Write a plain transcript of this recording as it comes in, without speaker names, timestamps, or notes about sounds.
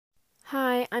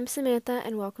Hi, I'm Samantha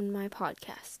and welcome to my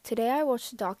podcast. Today I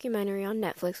watched a documentary on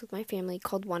Netflix with my family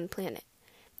called One Planet.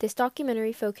 This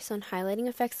documentary focused on highlighting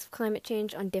effects of climate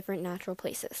change on different natural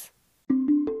places.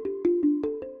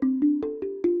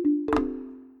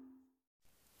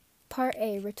 Part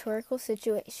A, Rhetorical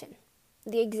Situation.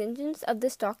 The existence of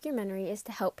this documentary is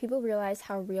to help people realize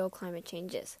how real climate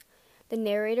change is. The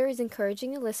narrator is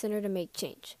encouraging the listener to make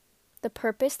change. The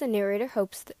purpose the narrator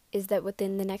hopes is that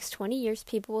within the next 20 years,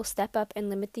 people will step up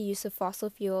and limit the use of fossil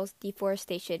fuels,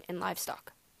 deforestation, and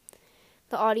livestock.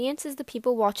 The audience is the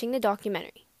people watching the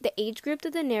documentary. The age group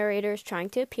that the narrator is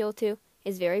trying to appeal to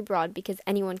is very broad because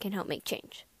anyone can help make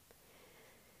change.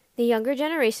 The younger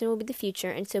generation will be the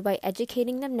future, and so by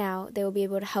educating them now, they will be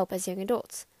able to help as young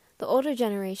adults. The older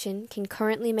generation can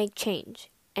currently make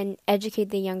change and educate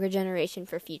the younger generation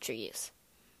for future use.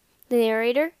 The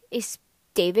narrator is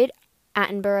David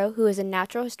Attenborough, who is a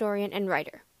natural historian and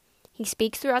writer. He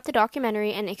speaks throughout the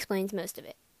documentary and explains most of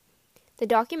it. The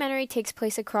documentary takes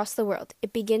place across the world.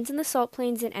 It begins in the salt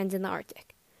plains and ends in the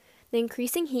Arctic. The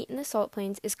increasing heat in the salt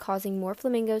plains is causing more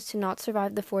flamingos to not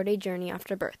survive the 4-day journey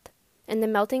after birth, and the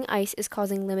melting ice is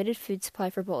causing limited food supply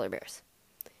for polar bears.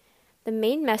 The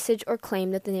main message or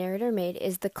claim that the narrator made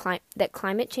is that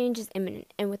climate change is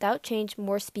imminent, and without change,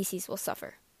 more species will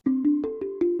suffer.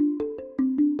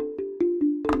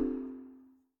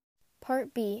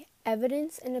 Part B,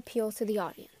 Evidence and Appeal to the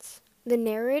Audience. The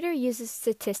narrator uses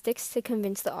statistics to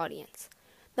convince the audience.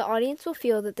 The audience will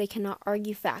feel that they cannot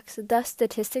argue facts, thus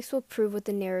statistics will prove what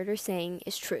the narrator is saying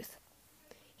is truth.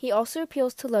 He also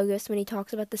appeals to logos when he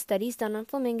talks about the studies done on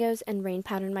flamingos and rain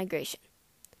pattern migration.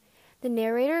 The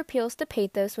narrator appeals to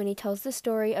pathos when he tells the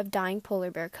story of dying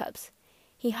polar bear cubs.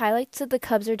 He highlights that the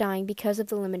cubs are dying because of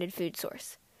the limited food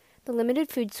source. The limited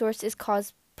food source is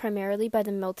caused primarily by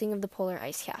the melting of the polar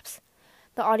ice caps.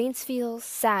 The audience feels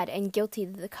sad and guilty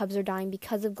that the cubs are dying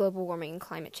because of global warming and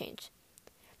climate change.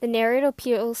 The narrator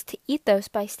appeals to ethos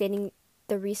by stating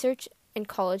the research and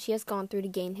college he has gone through to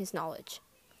gain his knowledge.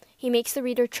 He makes the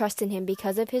reader trust in him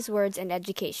because of his words and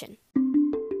education.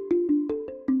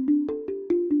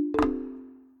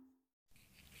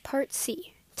 Part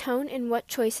C, Tone and what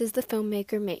choices the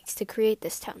filmmaker makes to create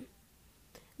this tone.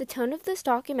 The tone of this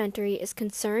documentary is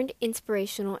concerned,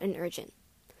 inspirational, and urgent.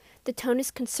 The tone is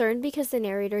concerned because the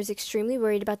narrator is extremely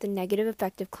worried about the negative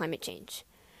effect of climate change.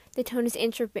 The tone is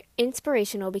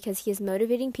inspirational because he is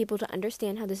motivating people to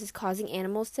understand how this is causing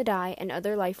animals to die and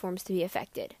other life forms to be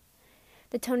affected.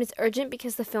 The tone is urgent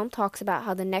because the film talks about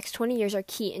how the next 20 years are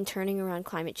key in turning around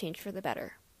climate change for the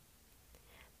better.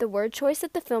 The word choice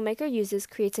that the filmmaker uses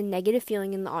creates a negative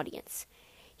feeling in the audience.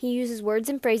 He uses words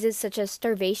and phrases such as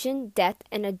starvation, death,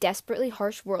 and a desperately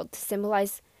harsh world to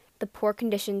symbolize the poor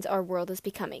conditions our world is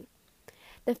becoming.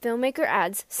 The filmmaker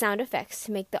adds sound effects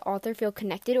to make the author feel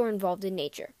connected or involved in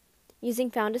nature.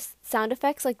 Using sound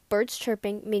effects like birds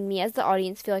chirping made me as the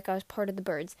audience feel like I was part of the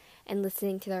birds and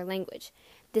listening to their language.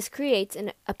 This creates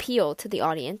an appeal to the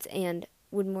audience and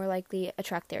would more likely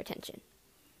attract their attention.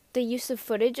 The use of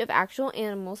footage of actual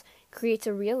animals creates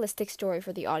a realistic story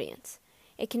for the audience.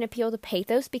 It can appeal to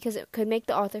pathos because it could make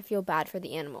the author feel bad for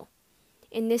the animal.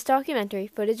 In this documentary,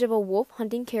 footage of a wolf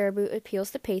hunting caribou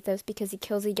appeals to pathos because he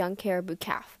kills a young caribou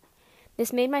calf.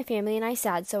 This made my family and I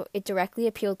sad, so it directly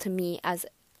appealed to me as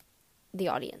the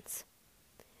audience.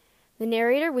 The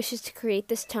narrator wishes to create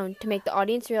this tone to make the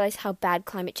audience realize how bad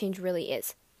climate change really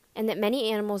is, and that many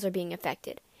animals are being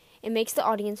affected. It makes the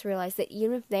audience realize that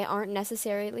even if they aren't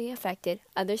necessarily affected,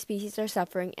 other species are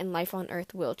suffering and life on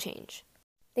Earth will change.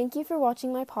 Thank you for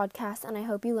watching my podcast, and I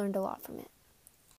hope you learned a lot from it.